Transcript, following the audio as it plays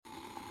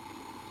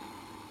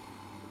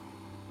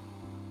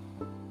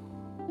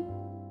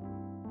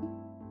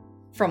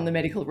From the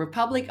Medical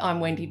Republic, I'm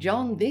Wendy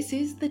John. This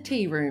is The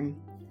Tea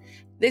Room.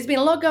 There's been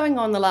a lot going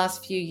on the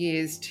last few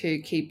years to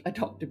keep a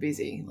doctor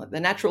busy. Like the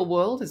natural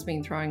world has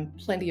been throwing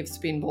plenty of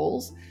spin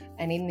balls,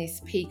 and in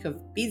this peak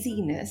of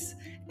busyness,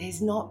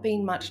 there's not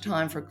been much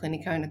time for a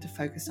clinic owner to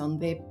focus on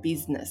their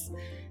business.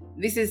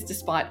 This is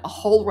despite a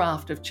whole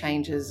raft of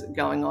changes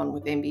going on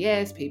with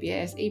MBS,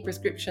 PBS,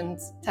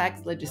 e-prescriptions,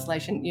 tax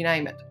legislation, you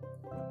name it.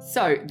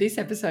 So this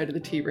episode of The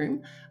Tea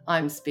Room,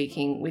 I'm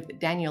speaking with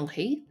Daniel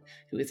Heath,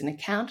 who is an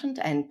accountant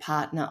and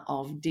partner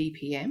of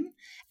DPM,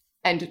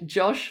 and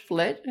Josh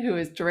Flett, who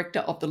is director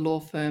of the law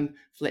firm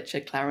Fletcher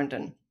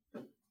Clarendon.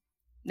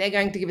 They're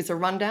going to give us a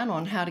rundown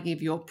on how to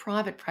give your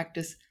private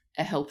practice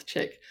a health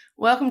check.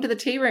 Welcome to The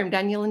Tea Room,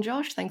 Daniel and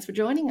Josh. Thanks for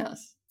joining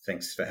us.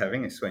 Thanks for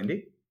having us,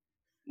 Wendy.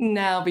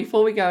 Now,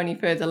 before we go any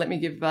further, let me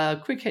give a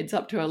quick heads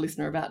up to our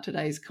listener about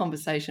today's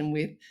conversation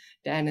with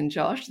Dan and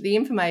Josh. The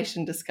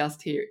information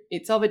discussed here,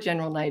 it's of a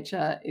general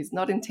nature, is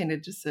not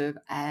intended to serve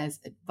as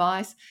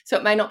advice, so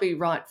it may not be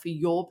right for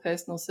your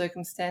personal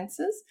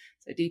circumstances.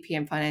 So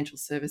DPM Financial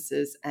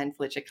Services and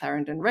Fletcher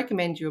Clarendon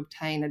recommend you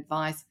obtain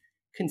advice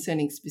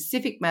concerning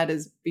specific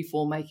matters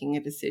before making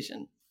a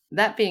decision.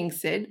 That being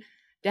said,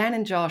 Dan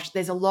and Josh,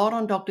 there's a lot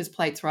on doctors'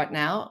 plates right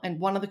now,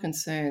 and one of the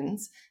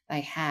concerns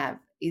they have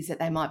is that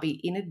they might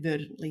be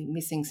inadvertently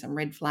missing some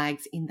red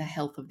flags in the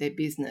health of their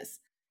business.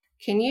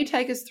 Can you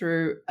take us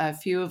through a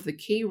few of the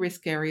key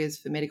risk areas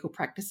for medical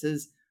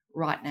practices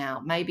right now?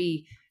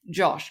 Maybe,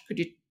 Josh, could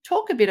you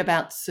talk a bit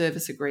about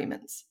service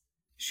agreements?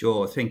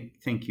 Sure.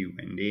 Thank you,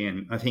 Wendy.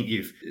 And I think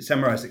you've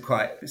summarised it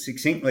quite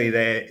succinctly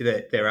there,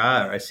 that there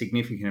are a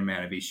significant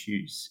amount of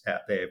issues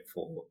out there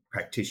for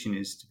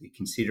practitioners to be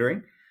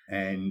considering.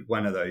 And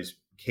one of those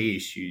key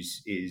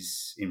issues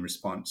is in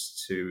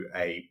response to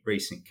a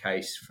recent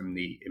case from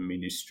the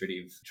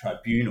Administrative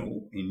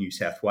Tribunal in New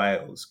South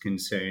Wales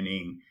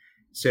concerning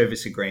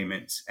service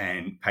agreements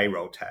and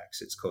payroll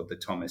tax. It's called the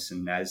Thomas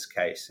and Naz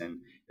case. And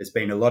there's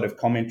been a lot of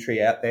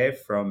commentary out there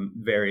from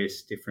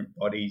various different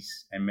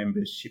bodies and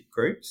membership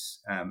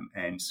groups.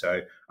 And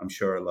so I'm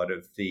sure a lot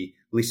of the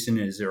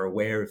listeners are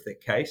aware of the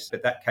case.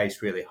 But that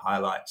case really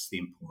highlights the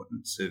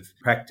importance of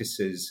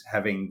practices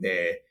having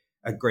their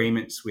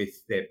agreements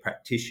with their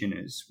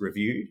practitioners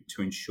reviewed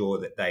to ensure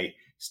that they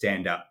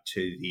stand up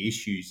to the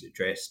issues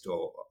addressed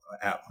or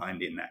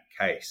outlined in that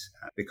case,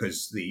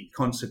 because the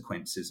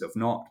consequences of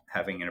not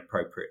having an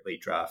appropriately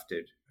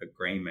drafted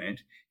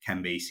agreement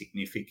can be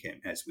significant,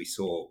 as we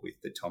saw with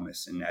the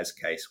Thomas and Naz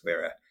case,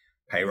 where a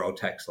payroll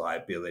tax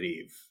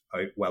liability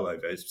of well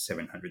over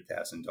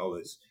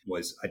 $700,000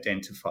 was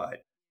identified.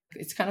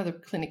 It's kind of the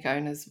clinic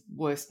owner's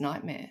worst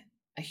nightmare,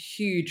 a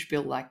huge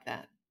bill like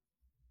that.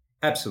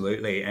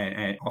 Absolutely,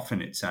 and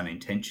often it's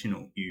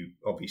unintentional. You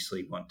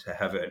obviously want to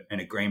have an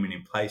agreement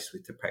in place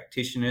with the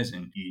practitioners,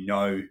 and you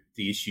know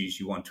the issues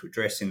you want to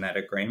address in that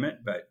agreement,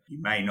 but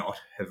you may not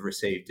have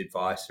received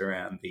advice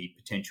around the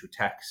potential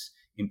tax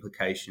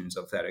implications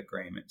of that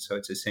agreement. So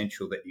it's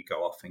essential that you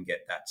go off and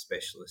get that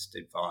specialist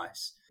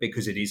advice,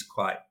 because it is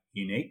quite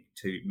unique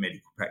to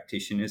medical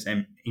practitioners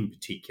and in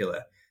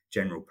particular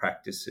general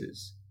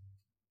practices.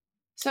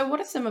 So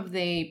what are some of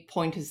the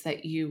pointers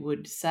that you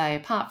would say,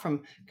 apart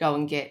from go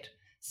and get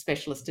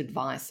specialist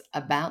advice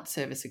about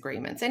service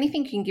agreements?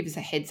 Anything you can give us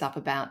a heads up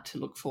about to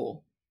look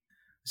for?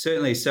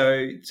 Certainly.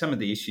 So some of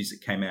the issues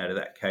that came out of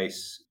that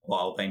case,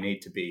 while they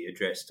need to be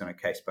addressed on a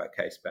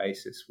case-by-case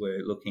basis,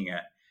 we're looking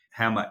at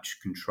how much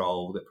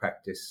control the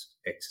practice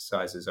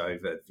exercises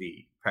over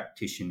the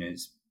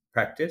practitioner's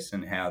practice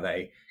and how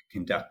they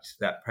conduct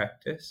that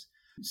practice.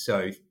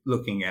 So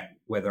looking at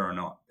whether or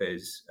not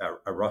there's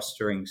a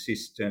rostering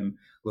system,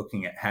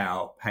 looking at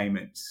how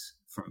payments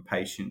from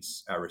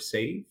patients are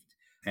received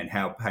and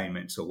how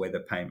payments or whether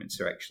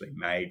payments are actually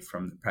made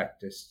from the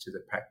practice to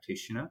the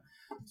practitioner.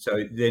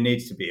 So there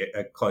needs to be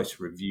a close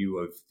review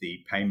of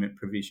the payment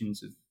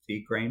provisions of the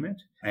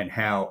agreement and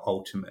how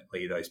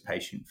ultimately those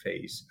patient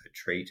fees are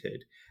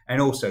treated. And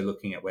also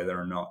looking at whether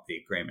or not the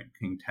agreement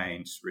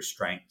contains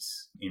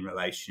restraints in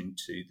relation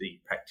to the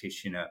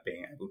practitioner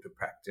being able to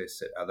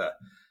practice at other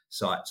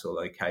sites or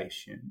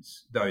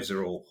locations. Those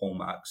are all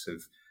hallmarks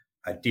of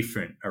a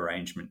different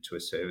arrangement to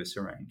a service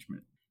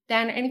arrangement.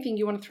 Dan, anything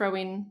you want to throw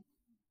in?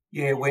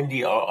 Yeah,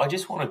 Wendy, I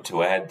just wanted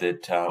to add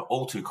that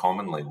all too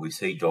commonly we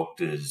see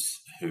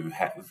doctors who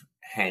have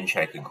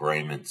handshake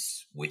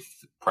agreements with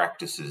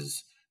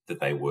practices that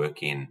they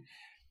work in.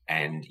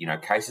 And, you know,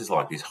 cases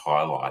like this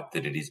highlight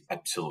that it is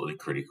absolutely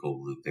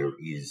critical that there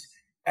is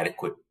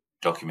adequate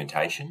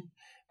documentation,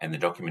 and the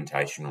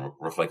documentation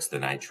reflects the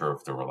nature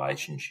of the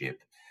relationship.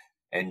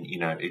 And, you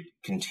know, it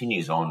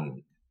continues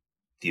on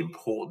the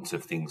importance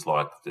of things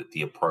like that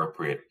the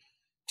appropriate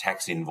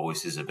tax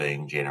invoices are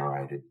being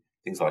generated,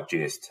 things like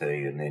GST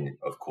and then,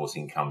 of course,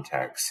 income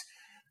tax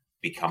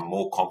become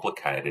more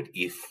complicated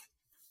if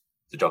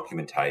the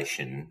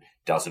documentation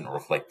doesn't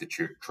reflect the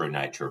true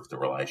nature of the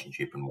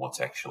relationship and what's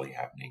actually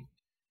happening.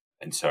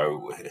 And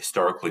so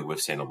historically, we've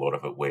seen a lot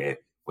of it where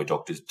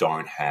doctors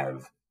don't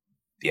have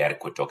the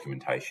adequate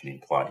documentation in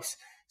place.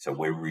 So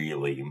we're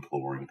really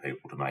imploring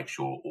people to make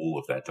sure all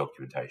of that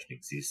documentation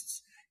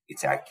exists,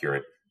 it's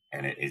accurate,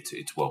 and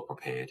it's well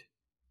prepared.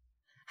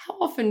 How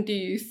often do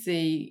you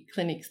see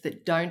clinics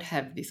that don't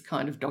have this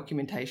kind of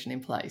documentation in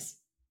place?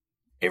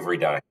 Every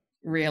day.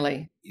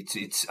 Really?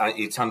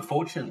 It's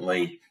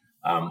unfortunately,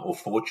 or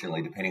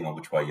fortunately, depending on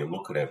which way you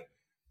look at it,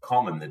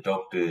 common that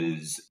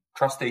doctors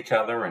trust each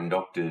other and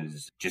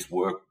doctors just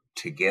work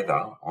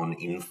together on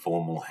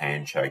informal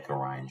handshake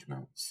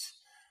arrangements.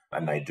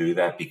 And they do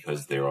that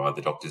because they're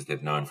either doctors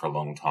they've known for a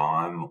long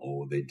time,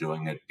 or they're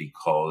doing it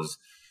because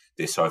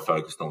they're so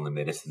focused on the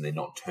medicine, they're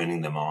not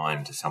turning their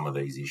mind to some of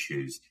these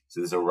issues. So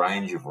there's a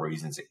range of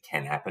reasons it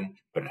can happen,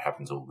 but it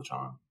happens all the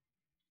time.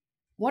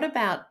 What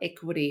about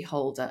equity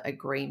holder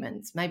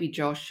agreements? Maybe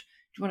Josh,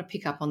 do you want to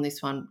pick up on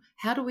this one?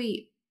 How do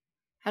we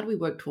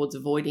work towards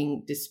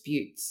avoiding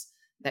disputes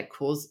that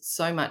cause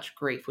so much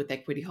grief with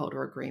equity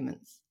holder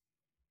agreements?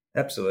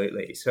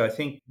 Absolutely. So I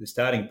think the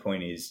starting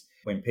point is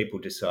when people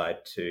decide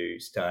to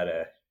start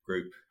a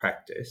group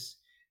practice,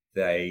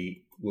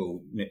 they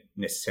will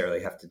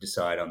necessarily have to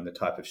decide on the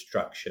type of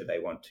structure they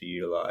want to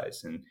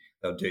utilise, and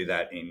they'll do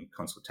that in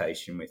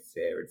consultation with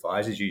their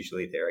advisors,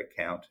 usually their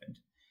accountant.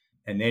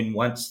 And then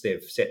once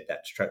they've set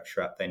that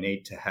structure up, they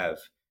need to have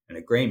an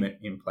agreement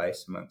in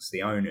place amongst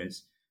the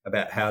owners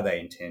about how they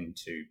intend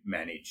to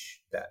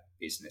manage that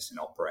business and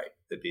operate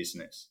the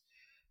business.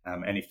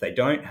 And if they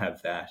don't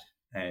have that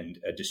and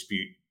a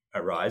dispute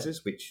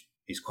arises, which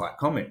is quite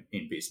common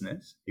in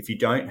business, if you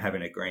don't have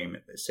an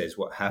agreement that says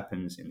what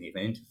happens in the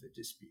event of a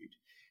dispute,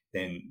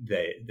 then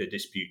the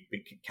dispute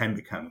can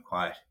become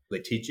quite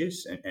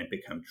litigious and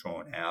become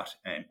drawn out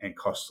and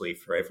costly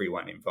for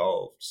everyone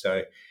involved.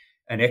 So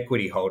an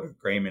equity holder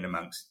agreement,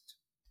 amongst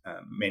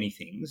many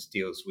things,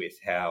 deals with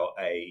how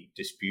a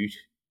dispute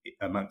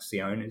amongst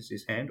the owners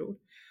is handled.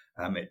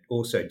 It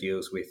also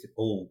deals with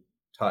all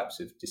types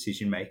of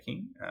decision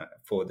making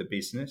for the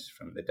business,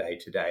 from the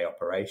day-to-day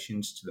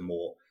operations to the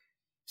more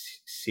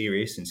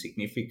serious and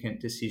significant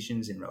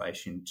decisions in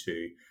relation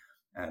to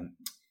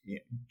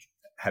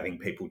having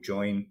people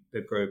join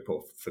the group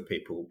or for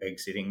people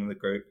exiting the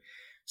group.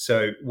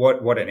 So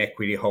what an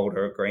equity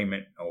holder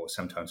agreement, or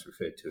sometimes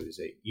referred to as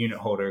a unit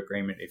holder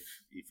agreement if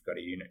you've got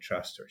a unit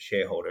trust, or a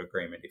shareholder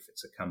agreement if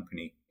it's a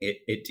company,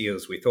 it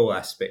deals with all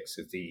aspects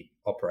of the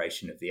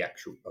operation of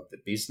the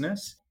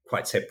business,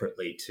 quite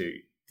separately to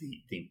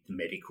the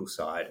medical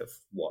side of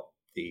what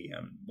the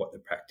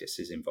practice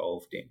is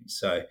involved in.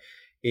 So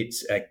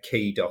it's a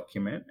key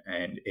document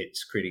and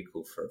it's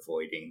critical for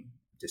avoiding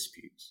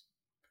disputes.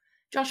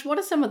 Josh, what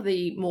are some of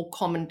the more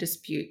common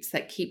disputes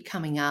that keep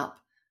coming up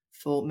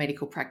for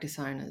medical practice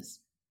owners?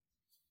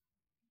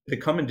 The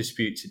common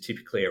disputes are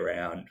typically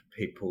around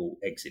people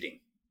exiting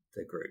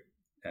the group.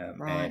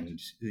 Right.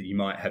 And you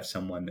might have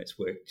someone that's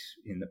worked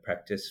in the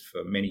practice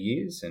for many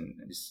years and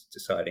is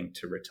deciding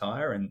to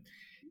retire, and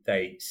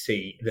they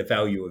see the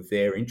value of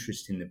their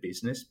interest in the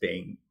business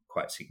being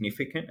quite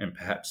significant, and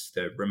perhaps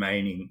the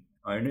remaining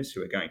owners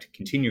who are going to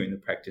continue in the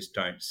practice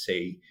don't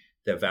see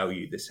the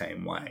value the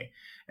same way.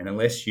 And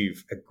unless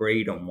you've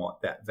agreed on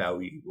what that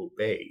value will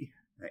be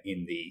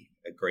in the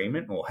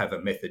agreement, or have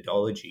a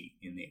methodology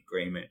in the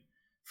agreement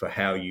for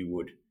how you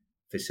would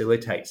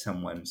facilitate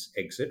someone's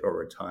exit or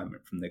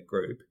retirement from the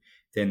group,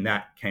 then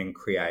that can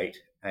create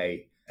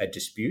a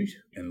dispute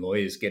and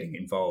lawyers getting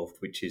involved,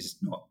 which is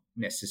not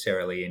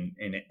necessarily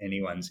in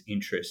anyone's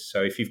interest.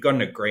 So if you've got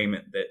an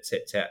agreement that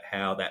sets out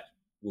how that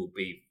will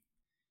be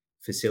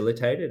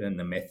facilitated and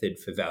the method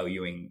for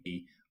valuing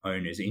the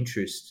owner's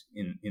interest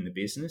in the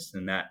business,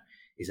 then that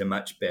is a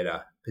much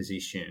better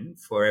position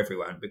for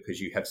everyone, because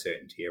you have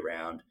certainty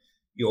around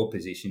your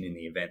position in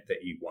the event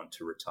that you want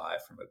to retire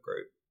from a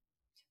group.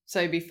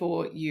 So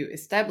before you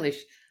establish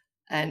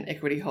an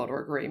equity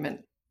holder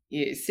agreement,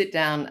 you sit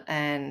down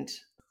and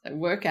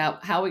work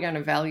out how we're going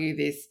to value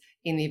this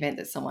in the event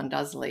that someone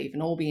does leave,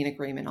 and all be in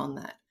agreement on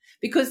that.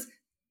 Because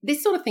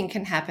this sort of thing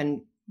can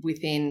happen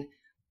within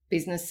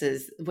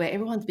businesses where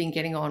everyone's been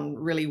getting on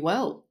really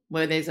well,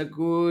 where there's a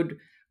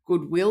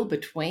goodwill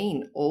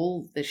between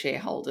all the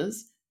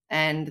shareholders,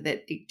 and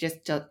that it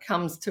just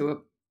comes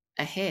to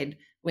a head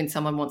when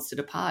someone wants to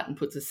depart and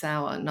puts a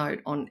sour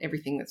note on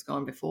everything that's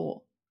gone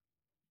before.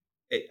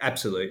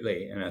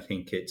 Absolutely. And I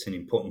think it's an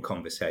important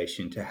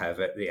conversation to have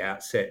at the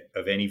outset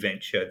of any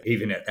venture,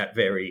 even at that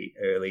very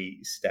early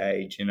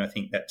stage. And I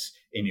think that's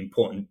an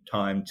important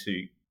time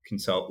to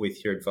consult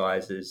with your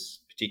advisors,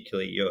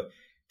 particularly your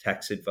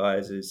tax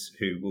advisors,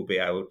 who will be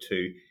able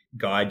to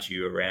guide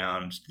you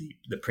around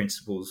the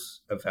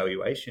principles of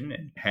valuation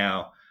and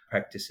how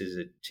practices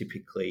are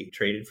typically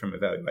treated from a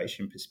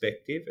valuation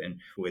perspective,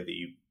 and whether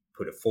you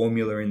put a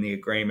formula in the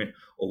agreement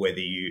or whether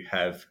you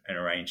have an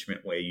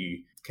arrangement where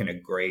you can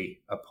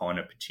agree upon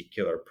a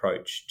particular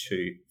approach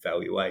to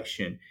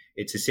valuation.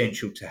 It's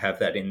essential to have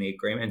that in the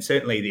agreement. And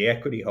certainly the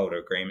equity holder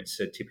agreements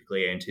are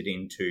typically entered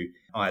into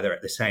either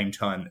at the same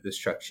time that the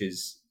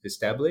structure's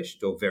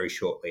established or very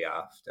shortly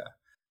after.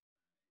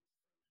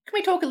 Can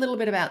we talk a little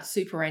bit about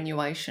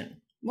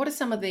superannuation? What are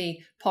some of the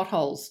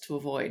potholes to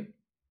avoid?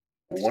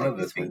 One of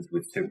the things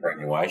with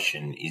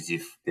superannuation is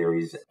if there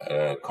is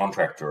a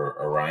contractor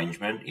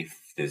arrangement,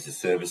 if there's a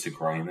service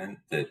agreement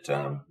that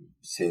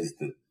says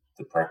that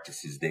the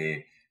practice is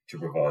there to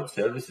provide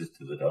services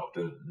to the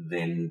doctor,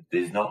 then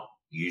there's not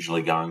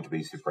usually going to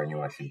be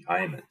superannuation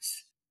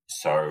payments.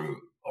 So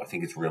I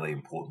think it's really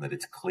important that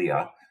it's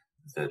clear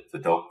that the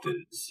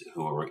doctors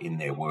who are in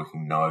there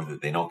working know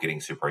that they're not getting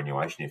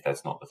superannuation if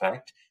that's not the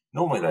fact.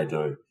 Normally they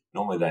do.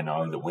 Normally they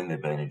know that when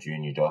they've been a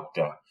junior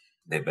doctor,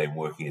 they've been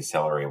working as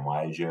salary and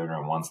wage earner,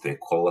 and once they're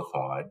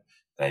qualified,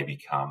 they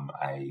become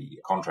a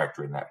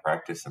contractor in that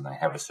practice and they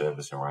have a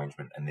service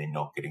arrangement and they're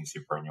not getting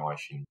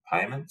superannuation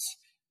payments.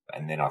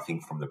 And then I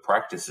think from the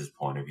practice's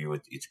point of view,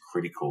 it's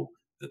critical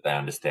that they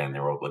understand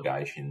their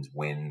obligations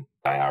when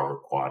they are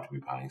required to be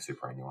paying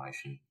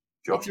superannuation.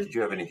 Josh, did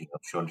you have anything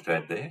else you wanted to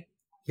add there?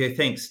 Yeah,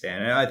 thanks,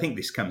 Dan. I think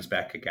this comes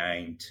back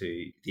again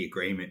to the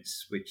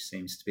agreements, which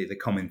seems to be the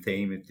common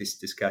theme of this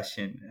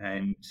discussion.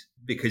 And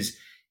because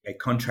a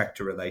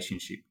contractor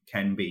relationship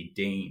can be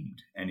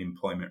deemed an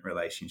employment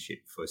relationship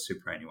for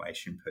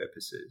superannuation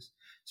purposes.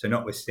 So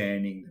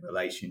notwithstanding the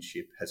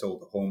relationship has all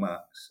the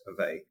hallmarks of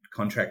a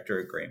contractor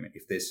agreement,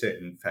 if there's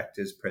certain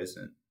factors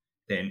present,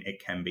 then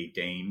it can be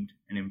deemed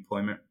an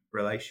employment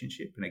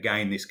relationship. And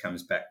again, this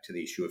comes back to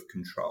the issue of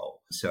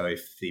control. So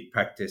if the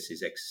practice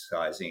is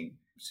exercising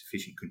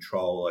sufficient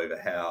control over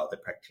how the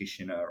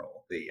practitioner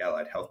or the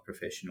allied health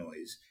professional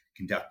is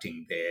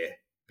conducting their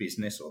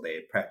business or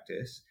their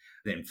practice,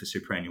 then for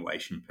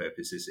superannuation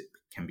purposes, it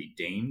can be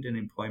deemed an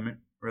employment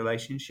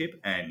relationship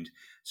and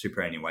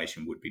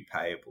superannuation would be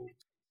payable.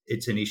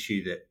 It's an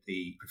issue that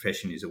the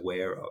profession is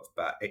aware of,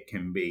 but it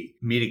can be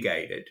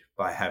mitigated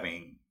by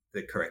having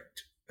the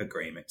correct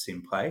agreements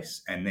in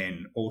place. And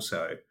then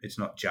also, it's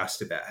not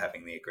just about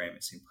having the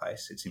agreements in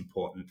place. It's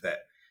important that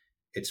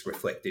it's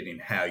reflected in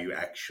how you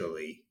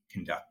actually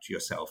conduct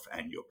yourself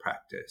and your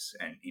practice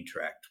and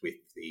interact with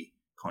the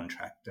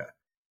contractor.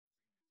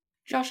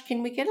 Josh,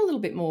 can we get a little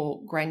bit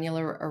more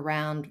granular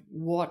around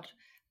what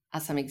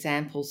are some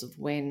examples of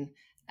when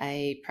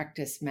a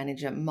practice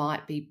manager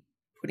might be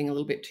putting a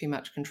little bit too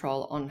much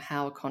control on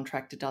how a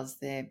contractor does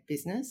their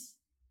business?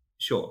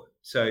 Sure.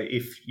 So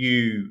if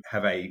you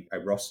have a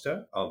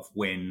roster of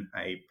when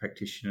a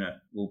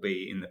practitioner will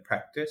be in the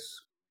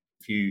practice,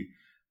 if you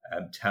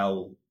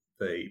tell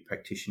the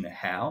practitioner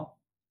how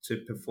to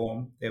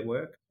perform their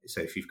work,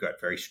 so if you've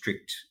got very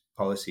strict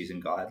policies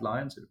and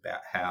guidelines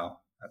about how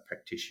a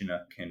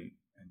practitioner can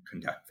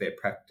conduct their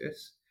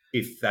practice.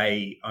 If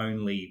they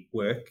only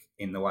work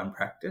in the one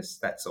practice,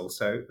 that's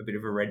also a bit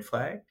of a red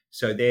flag.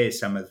 So there's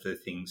some of the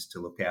things to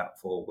look out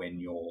for when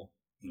you're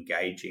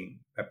engaging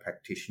a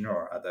practitioner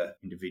or other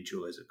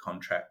individual as a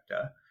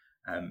contractor,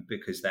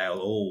 because they'll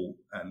all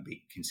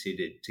be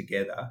considered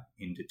together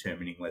in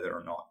determining whether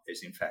or not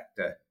there's in fact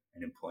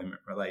an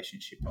employment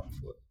relationship on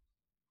foot.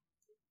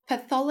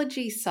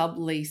 Pathology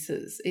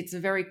subleases. It's a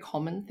very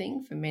common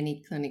thing for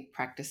many clinic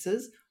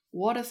practices.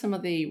 What are some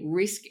of the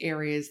risk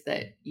areas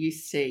that you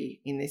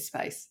see in this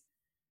space?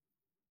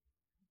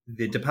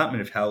 The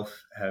Department of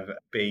Health have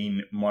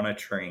been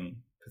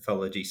monitoring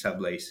pathology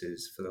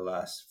subleases for the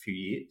last few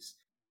years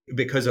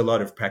because a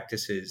lot of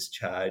practices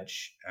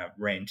charge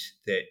rent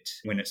that,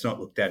 when it's not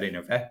looked at in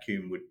a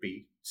vacuum, would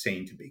be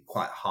seen to be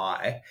quite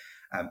high,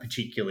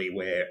 particularly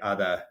where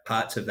other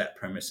parts of that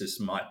premises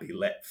might be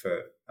let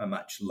for a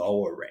much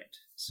lower rent.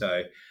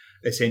 So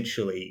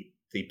essentially,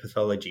 the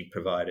pathology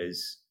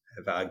providers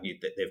have argued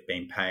that they've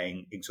been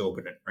paying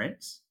exorbitant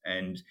rents,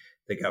 and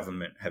the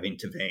government have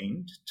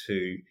intervened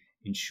to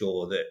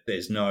ensure that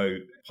there's no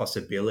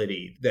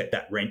possibility that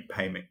that rent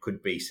payment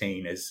could be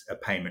seen as a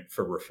payment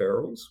for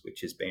referrals,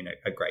 which has been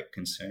a great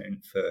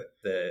concern for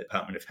the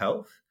Department of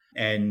Health.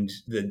 And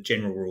the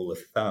general rule of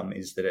thumb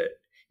is that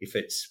if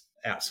it's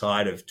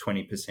outside of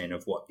 20%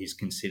 of what is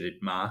considered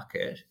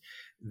market,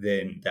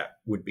 then that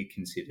would be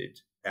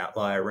considered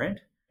outlier rent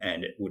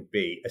and it would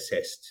be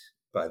assessed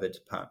by the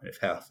Department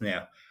of Health.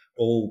 Now,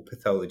 all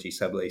pathology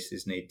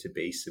subleases need to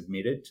be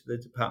submitted to the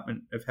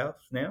Department of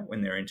Health now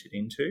when they're entered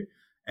into,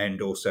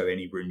 and also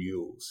any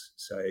renewals.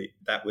 So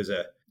that was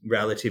a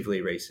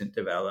relatively recent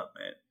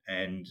development,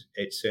 and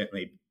it's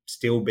certainly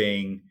still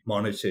being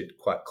monitored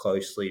quite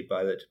closely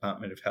by the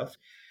Department of Health.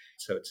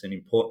 So it's an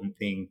important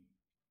thing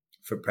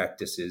for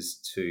practices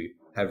to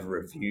have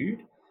reviewed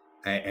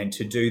and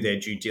to do their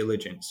due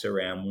diligence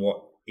around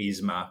what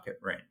is market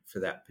rent for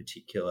that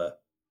particular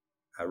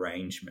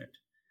arrangement.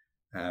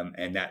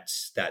 And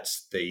that's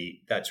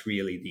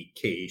really the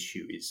key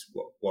issue, is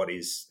what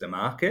is the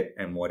market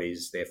and what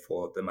is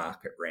therefore the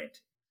market rent.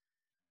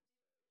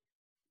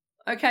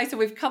 Okay, so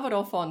we've covered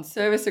off on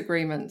service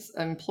agreements,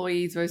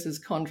 employees versus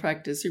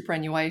contractors,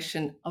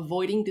 superannuation,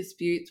 avoiding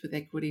disputes with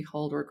equity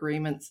holder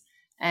agreements,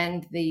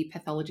 and the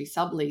pathology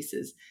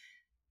subleases.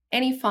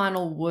 Any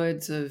final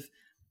words of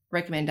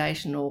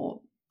recommendation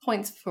or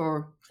points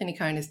for clinic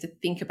owners to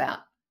think about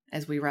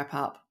as we wrap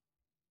up?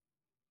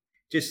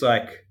 Just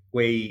like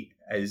we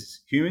as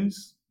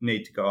humans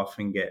need to go off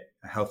and get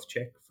a health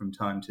check from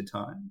time to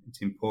time,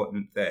 it's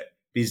important that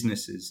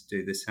businesses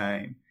do the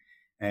same.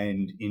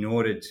 And in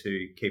order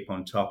to keep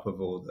on top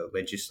of all the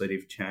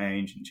legislative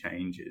change and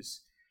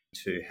changes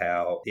to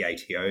how the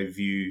ATO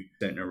view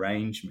certain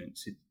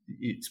arrangements,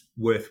 it's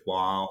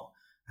worthwhile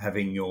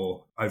having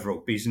your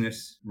overall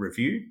business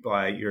reviewed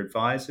by your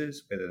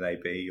advisors, whether they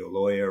be your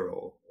lawyer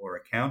or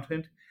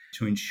accountant,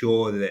 to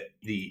ensure that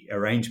the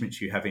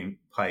arrangements you have in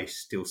place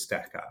still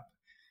stack up.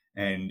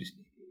 And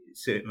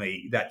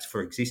certainly that's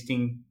for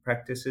existing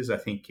practices. I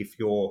think if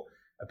you're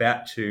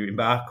about to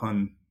embark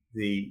on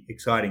the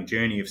exciting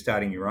journey of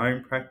starting your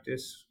own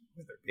practice,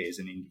 whether it be as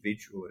an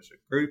individual or as a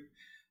group,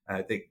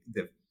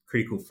 the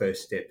critical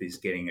first step is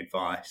getting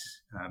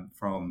advice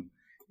from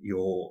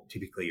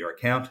typically your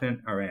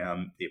accountant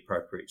around the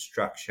appropriate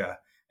structure,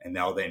 and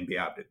they'll then be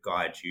able to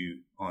guide you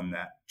on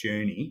that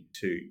journey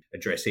to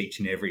address each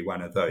and every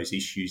one of those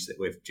issues that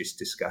we've just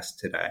discussed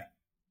today.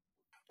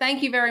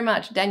 Thank you very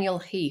much, Daniel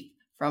Heath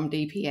from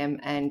DPM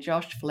and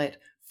Josh Flett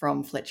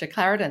from Fletcher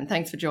Clarendon.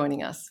 Thanks for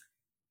joining us.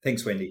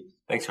 Thanks, Wendy.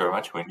 Thanks very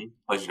much, Wendy.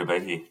 Pleasure to be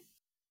here.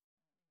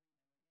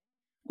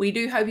 We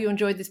do hope you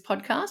enjoyed this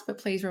podcast, but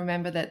please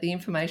remember that the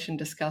information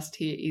discussed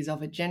here is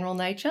of a general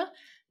nature.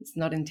 It's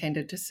not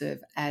intended to serve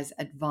as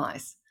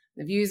advice.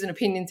 The views and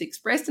opinions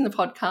expressed in the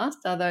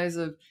podcast are those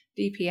of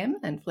DPM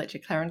and Fletcher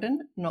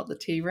Clarendon, not the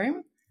Tea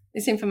Room.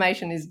 This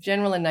information is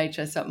general in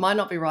nature, so it might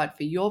not be right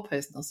for your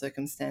personal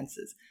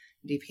circumstances.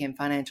 DPM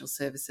Financial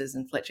Services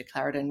and Fletcher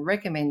Clarendon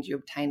recommend you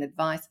obtain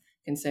advice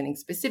concerning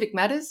specific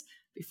matters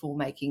before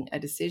making a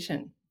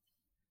decision.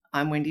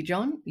 I'm Wendy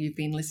John. You've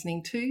been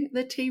listening to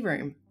The Tea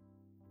Room.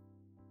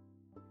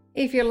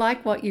 If you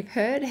like what you've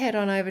heard, head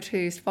on over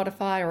to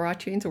Spotify or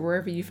iTunes or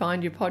wherever you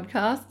find your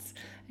podcasts,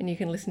 and you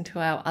can listen to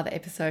our other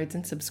episodes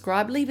and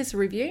subscribe. Leave us a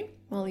review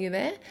while you're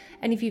there.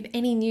 And if you have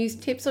any news,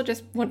 tips, or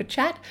just want to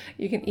chat,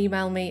 you can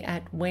email me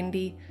at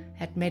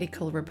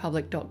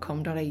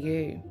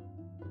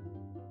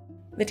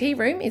wendy@medicalrepublic.com.au. The Tea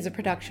Room is a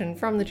production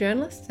from the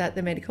journalists at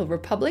the Medical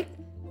Republic.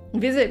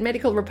 Visit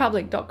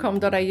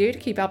medicalrepublic.com.au to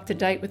keep up to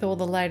date with all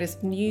the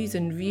latest news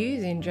and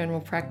views in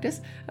general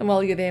practice. And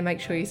while you're there, make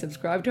sure you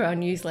subscribe to our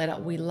newsletter.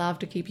 We love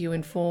to keep you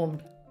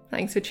informed.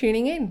 Thanks for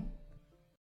tuning in.